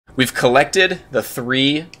We've collected the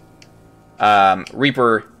 3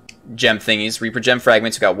 Reaper gem thingies, Reaper gem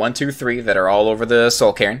fragments. We've got 1, 2, 3 that are all over the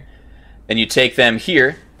Soul Cairn. Then you take them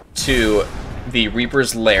here to the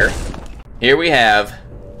Reaper's lair. Here we have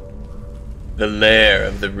the lair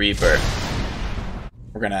of the Reaper.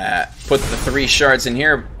 We're gonna put the 3 shards in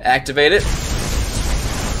here, activate it.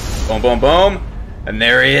 Boom, boom, boom. And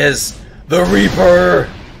there he is, the Reaper.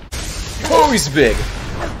 Oh, he's big.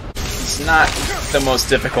 He's not the most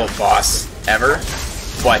difficult boss ever,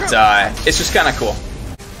 but it's just kind of cool.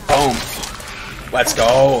 Boom. Let's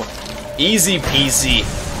go. Easy peasy.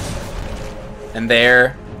 And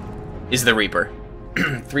there is the Reaper.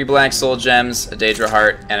 3 black soul gems, a Daedra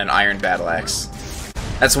heart, and an iron battle axe.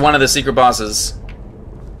 That's one of the secret bosses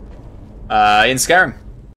in Skyrim.